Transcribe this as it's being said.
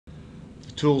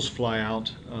The tools flyout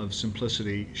of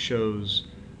Simplicity shows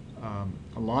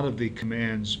a lot of the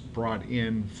commands brought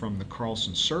in from the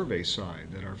Carlson Survey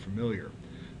side that are familiar,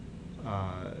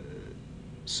 uh,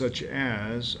 such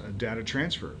as a data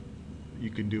transfer. You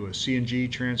can do a CNG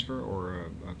transfer or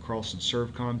a Carlson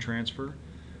ServCom transfer.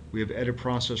 We have edit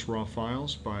process raw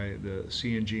files by the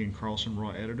CNG and Carlson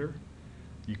raw editor.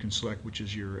 You can select which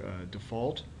is your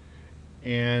default.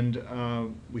 And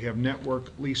we have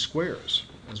network least squares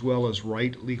as well as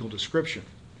write legal description.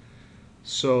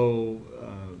 So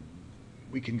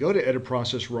we can go to edit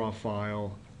process raw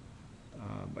file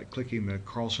by clicking the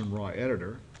Carlson raw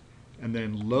editor and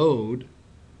then load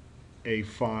a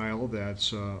file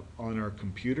that's on our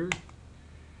computer.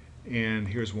 And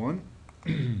here's one.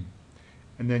 And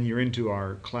then you're into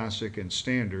our classic and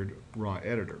standard raw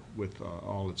editor with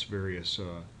all its various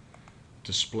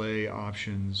display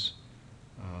options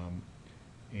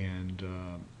and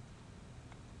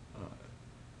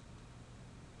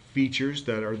features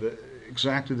that are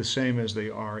exactly the same as they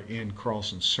are in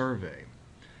Carlson Survey.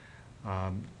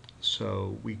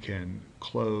 So we can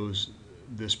close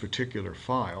this particular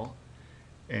file,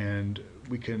 and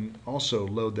we can also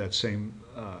load that same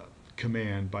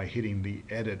command by hitting the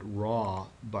Edit Raw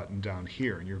button down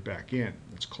here, and you're back in.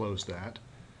 Let's close that.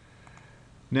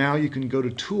 Now you can go to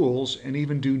Tools and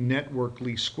even do Network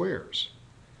Least Squares.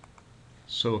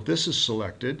 So if this is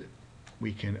selected,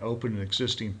 we can open an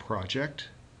existing project,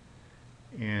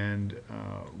 and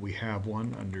we have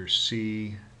one under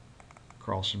C,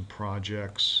 Carlson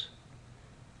Projects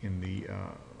in the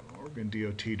Oregon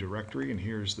DOT directory, and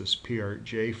here's this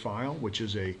PRJ file, which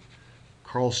is a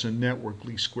Carlson Network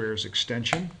Least Squares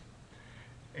extension.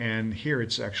 And here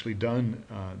it's actually done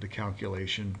the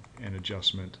calculation and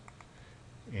adjustment,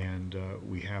 and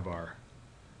we have our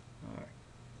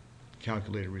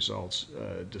calculated results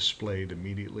displayed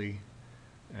immediately.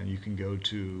 And you can go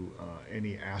to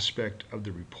any aspect of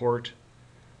the report,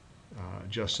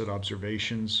 adjusted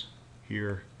observations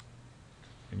here,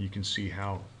 and you can see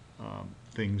how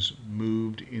things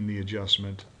moved in the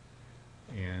adjustment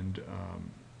and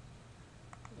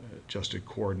adjusted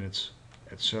coordinates,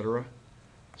 etc.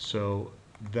 So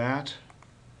that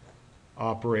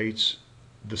operates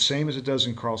the same as it does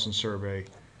in Carlson Survey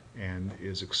and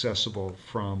is accessible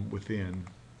from within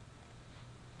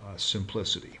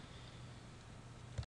Simplicity.